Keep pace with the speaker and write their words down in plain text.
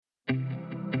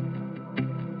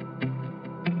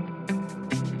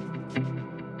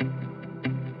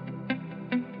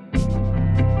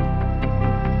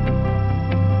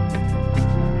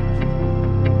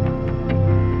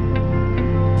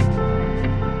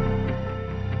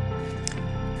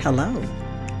Hello,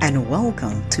 and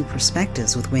welcome to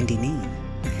Perspectives with Wendy Neen.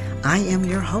 I am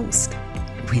your host,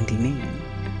 Wendy Neen.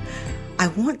 I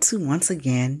want to once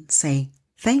again say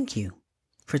thank you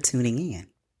for tuning in.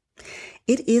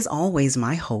 It is always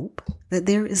my hope that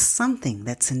there is something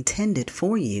that's intended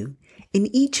for you in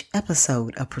each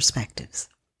episode of Perspectives.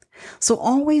 So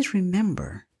always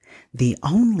remember, the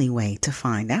only way to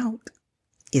find out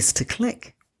is to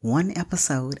click one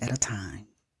episode at a time.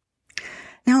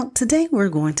 Now, today we're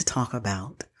going to talk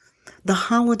about the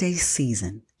holiday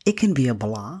season. It can be a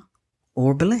blah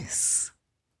or bliss.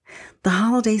 The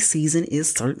holiday season is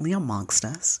certainly amongst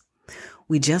us.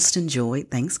 We just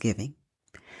enjoyed Thanksgiving.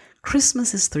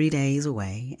 Christmas is 3 days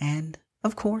away, and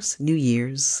of course, New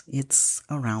Year's, it's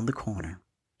around the corner.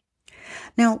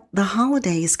 Now, the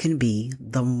holidays can be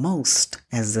the most,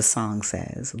 as the song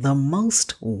says, the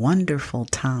most wonderful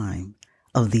time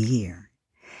of the year.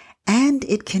 And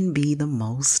it can be the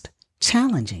most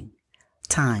challenging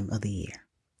time of the year.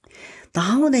 The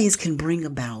holidays can bring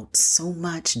about so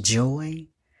much joy,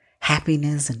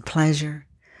 happiness, and pleasure.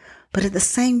 But at the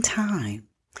same time,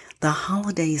 the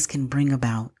holidays can bring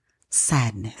about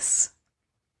sadness,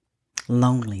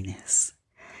 loneliness,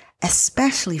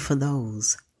 especially for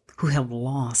those who have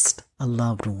lost a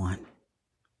loved one.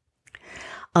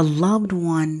 A loved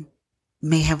one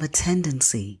may have a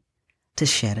tendency to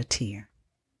shed a tear.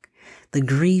 The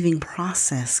grieving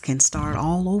process can start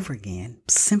all over again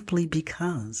simply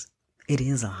because it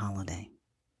is a holiday.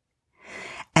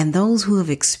 And those who have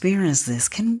experienced this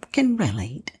can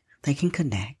relate. They can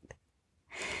connect.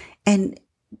 And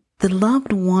the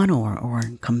loved one or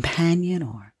companion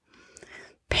or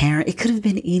parent, it could have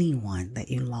been anyone that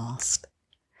you lost.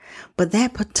 But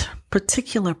that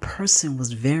particular person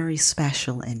was very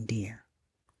special and dear.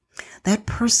 That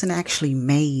person actually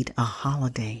made a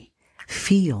holiday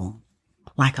feel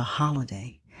like a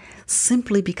holiday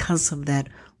simply because of that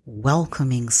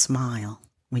welcoming smile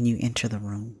when you enter the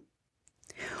room.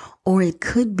 Or it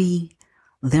could be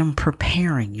them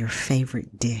preparing your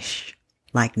favorite dish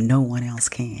like no one else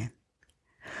can.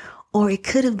 Or it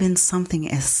could have been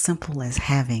something as simple as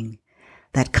having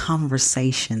that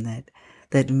conversation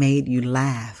that made you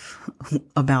laugh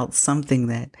about something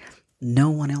that no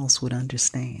one else would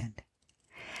understand.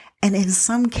 And in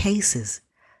some cases,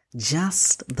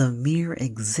 just the mere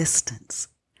existence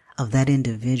of that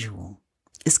individual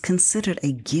is considered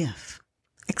a gift,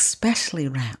 especially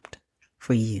wrapped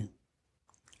for you.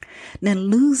 Now,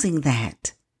 losing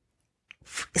that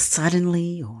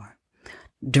suddenly or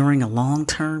during a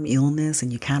long-term illness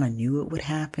and you kind of knew it would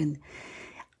happen,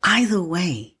 either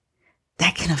way,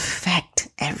 that can affect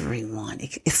everyone.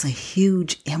 It's a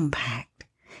huge impact.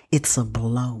 It's a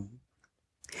blow.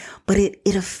 But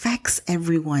it affects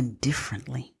everyone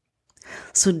differently.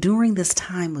 So during this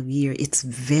time of year, it's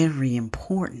very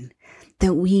important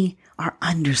that we are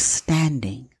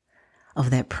understanding of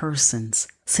that person's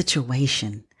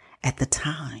situation at the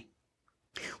time.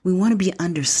 We want to be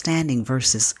understanding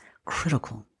versus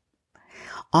critical.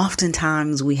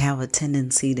 Oftentimes we have a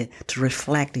tendency to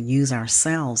reflect and use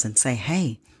ourselves and say,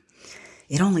 hey,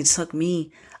 it only took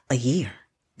me a year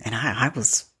and I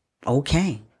was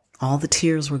okay. All the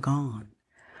tears were gone.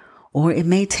 Or it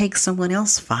may take someone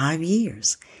else 5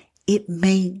 years. It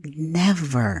may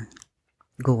never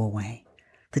go away.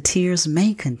 The tears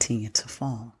may continue to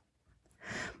fall.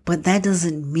 But that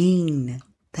doesn't mean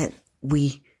that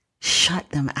we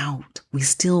shut them out. We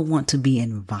still want to be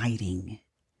inviting.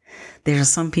 There are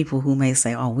some people who may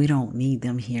say, oh, we don't need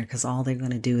them here because all they're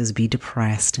going to do is be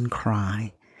depressed and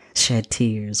cry, shed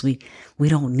tears. We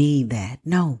don't need that.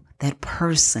 No, that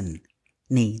person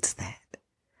needs that.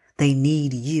 They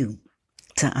need you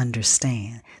to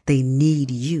understand. They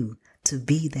need you to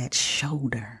be that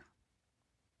shoulder.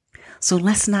 So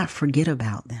let's not forget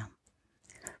about them.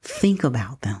 Think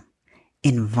about them.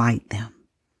 Invite them.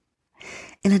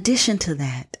 In addition to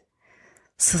that,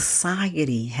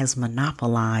 society has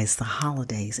monopolized the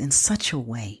holidays in such a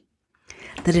way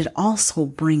that it also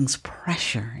brings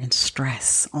pressure and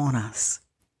stress on us.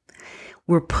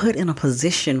 We're put in a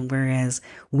position whereas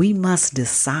we must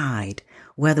decide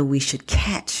whether we should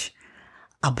catch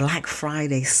a Black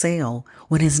Friday sale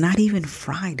when it's not even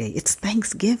Friday, it's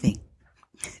Thanksgiving.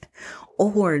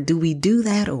 Or do we do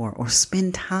that or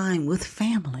spend time with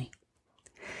family?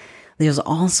 There's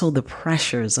also the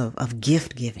pressures of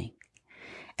gift giving.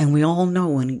 And we all know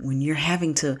when you're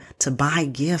having to buy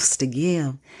gifts to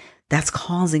give, that's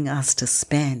causing us to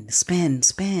spend,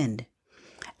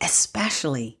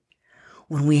 especially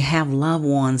when we have loved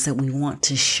ones that we want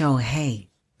to show, hey,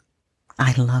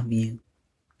 I love you,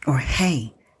 or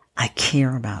hey, I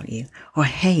care about you, or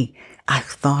hey, I've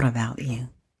thought about you.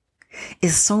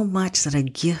 is so much that a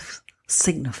gift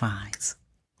signifies.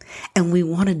 And we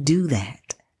want to do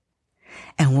that.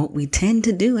 And what we tend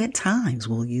to do at times,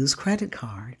 we'll use credit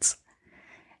cards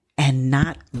and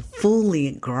not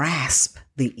fully grasp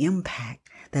the impact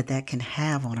that that can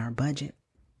have on our budget.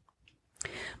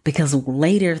 Because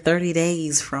later, 30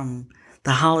 days from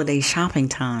the holiday shopping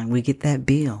time, we get that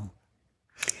bill.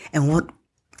 And what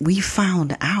we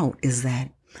found out is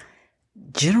that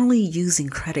generally using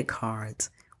credit cards,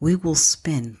 we will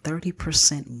spend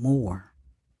 30% more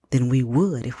than we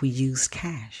would if we used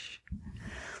cash.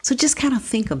 So just kind of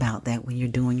think about that when you're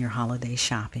doing your holiday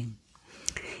shopping.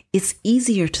 It's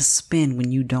easier to spend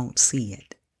when you don't see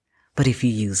it. But if you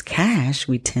use cash,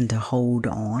 we tend to hold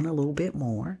on a little bit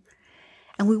more.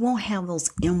 And we won't have those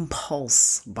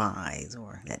impulse buys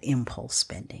or that impulse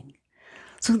spending.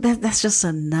 So that's just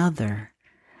another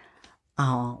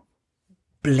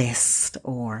blessed,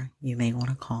 or you may want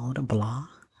to call it a blah,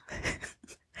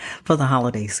 for the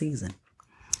holiday season.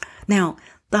 Now,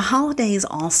 the holidays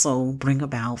also bring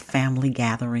about family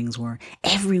gatherings where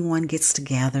everyone gets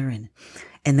together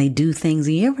and they do things.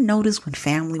 You ever notice when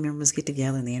family members get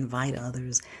together and they invite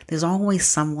others, there's always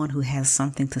someone who has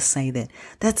something to say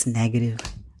that's negative.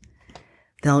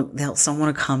 Someone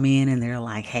will come in and they're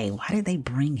like, hey, why did they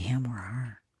bring him or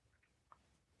her?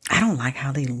 I don't like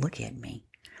how they look at me.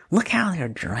 Look how they're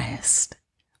dressed.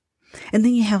 And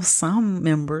then you have some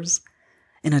members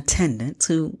in attendance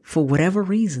who, for whatever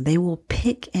reason, they will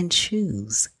pick and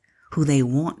choose who they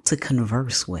want to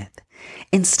converse with,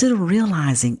 instead of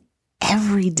realizing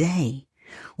every day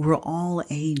we're all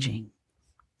aging.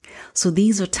 So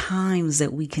these are times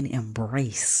that we can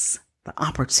embrace the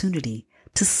opportunity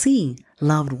to see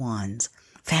loved ones,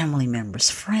 family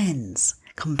members, friends,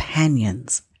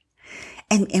 companions.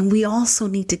 And we also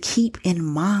need to keep in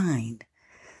mind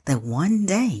that one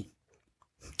day,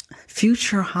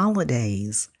 future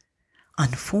holidays,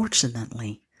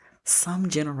 unfortunately, some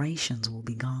generations will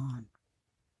be gone.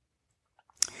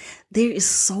 There is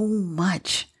so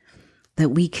much that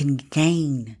we can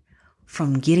gain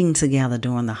from getting together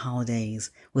during the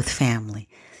holidays with family.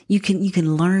 You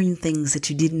can learn things that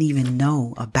you didn't even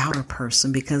know about a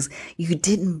person because you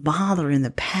didn't bother in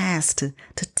the past to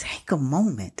take a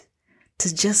moment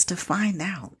to find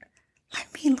out.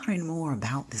 Let me learn more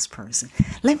about this person.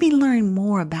 Let me learn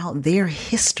more about their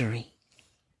history.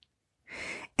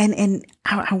 And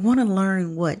I want to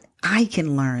learn what I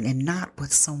can learn and not what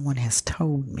someone has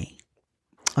told me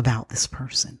about this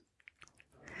person.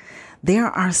 There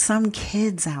are some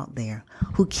kids out there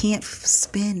who can't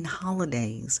spend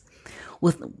holidays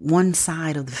with one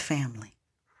side of the family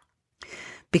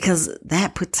because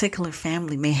that particular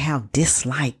family may have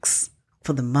dislikes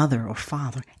for the mother or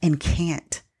father and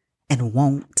can't and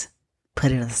won't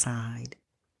put it aside.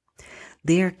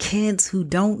 There are kids who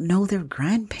don't know their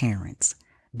grandparents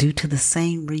due to the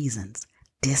same reasons,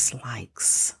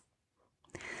 dislikes.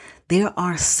 There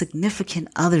are significant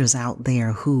others out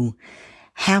there who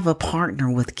have a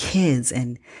partner with kids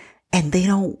and they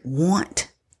don't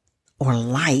want or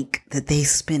like that they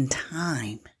spend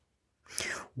time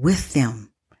with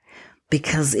them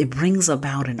because it brings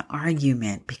about an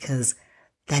argument because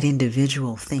that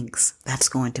individual thinks that's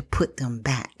going to put them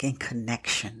back in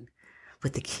connection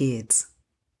with the kid's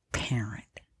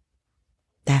parent.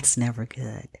 That's never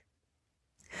good.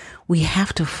 We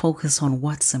have to focus on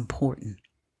what's important,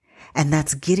 and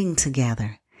that's getting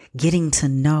together, getting to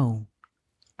know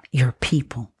your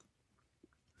people.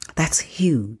 That's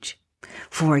huge.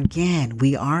 For again,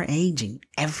 we are aging,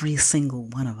 every single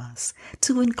one of us,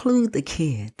 to include the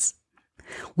kids.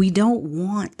 We don't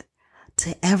want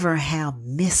to ever have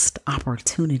missed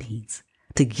opportunities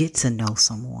to get to know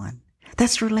someone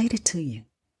that's related to you.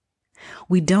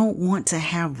 We don't want to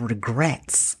have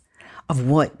regrets of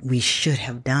what we should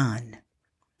have done.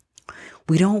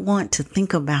 We don't want to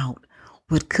think about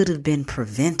what could have been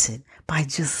prevented by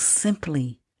just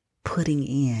simply putting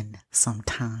in some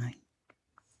time.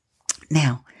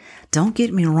 Now, don't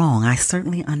get me wrong. I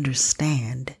certainly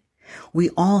understand. We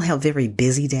all have very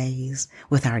busy days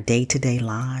with our day-to-day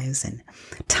lives, and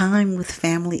time with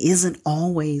family isn't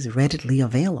always readily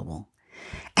available.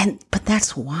 But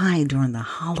that's why during the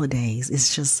holidays,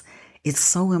 it's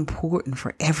so important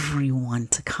for everyone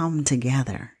to come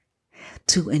together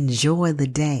to enjoy the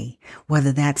day,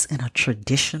 whether that's in a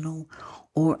traditional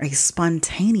or a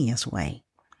spontaneous way.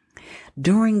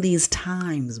 During these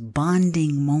times,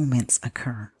 bonding moments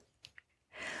occur.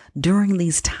 During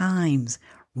these times,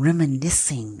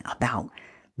 reminiscing about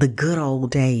the good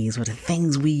old days or the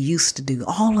things we used to do,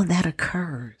 all of that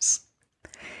occurs.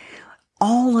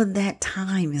 All of that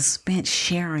time is spent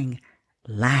sharing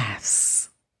laughs.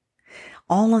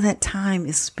 all of that time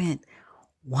is spent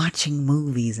watching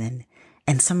movies and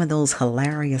some of those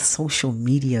hilarious social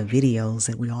media videos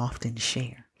that we often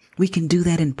share. We can do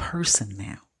that in person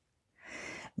now.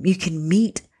 You can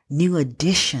meet new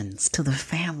additions to the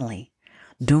family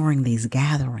during these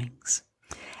gatherings.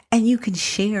 And you can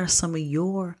share some of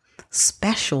your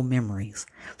special memories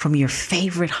from your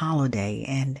favorite holiday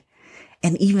and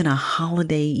even a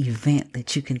holiday event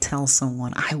that you can tell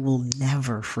someone, I will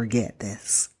never forget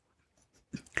this.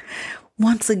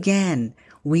 Once again,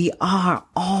 we are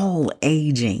all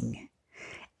aging,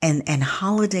 and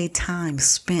holiday time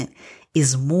spent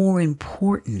is more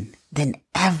important than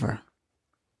ever.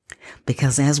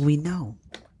 Because as we know,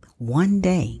 one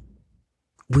day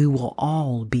we will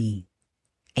all be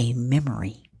a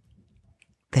memory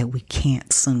that we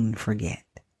can't soon forget.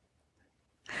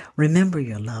 Remember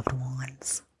your loved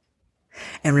ones,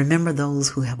 and remember those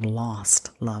who have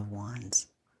lost loved ones.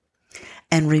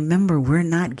 And remember, we're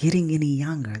not getting any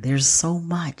younger. There's so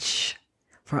much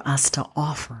for us to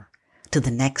offer to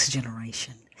the next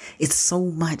generation. It's so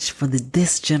much for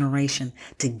this generation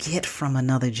to get from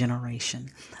another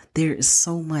generation. There is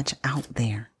so much out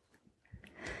there,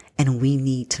 and we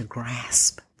need to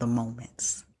grasp the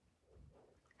moments.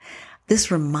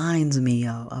 This reminds me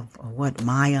of what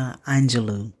Maya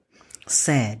Angelou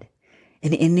said,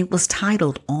 and it was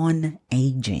titled On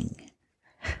Aging.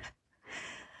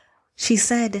 She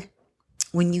said,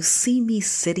 when you see me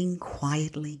sitting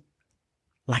quietly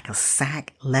like a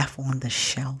sack left on the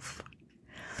shelf,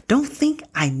 don't think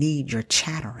I need your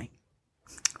chattering.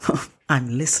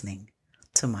 I'm listening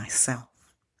to myself.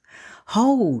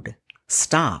 Hold,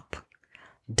 stop.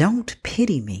 Don't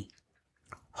pity me.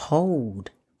 Hold,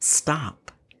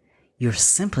 stop. Your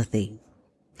sympathy.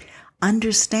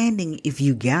 Understanding if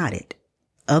you got it.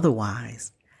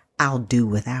 Otherwise, I'll do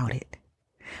without it.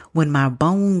 When my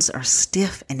bones are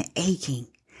stiff and aching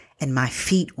and my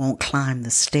feet won't climb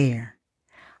the stair,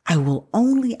 I will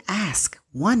only ask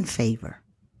one favor.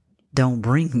 Don't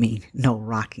bring me no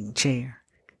rocking chair.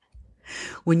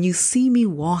 When you see me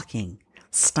walking,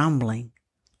 stumbling,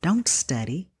 don't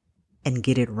study and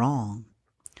get it wrong.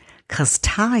 'Cause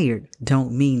tired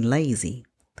don't mean lazy,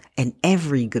 and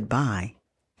every goodbye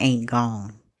ain't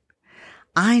gone.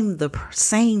 I'm the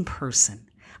same person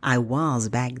I was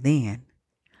back then.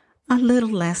 A little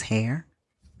less hair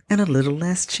and a little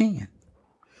less chin.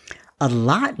 A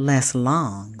lot less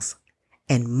lungs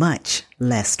and much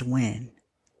less wind.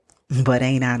 But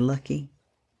ain't I lucky?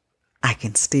 I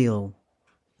can still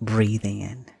breathe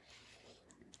in.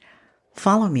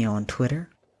 Follow me on Twitter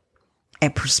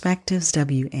at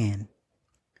PerspectivesWN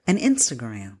and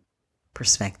Instagram,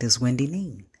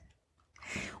 PerspectivesWendy.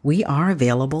 We are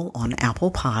available on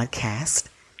Apple Podcast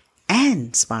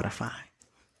and Spotify.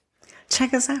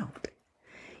 Check us out.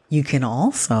 You can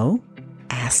also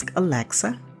ask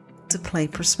Alexa to play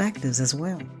Perspectives as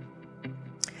well.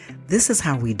 This is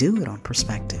how we do it on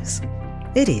Perspectives.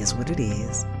 It is what it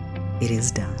is. It is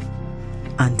done.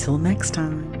 Until next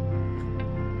time.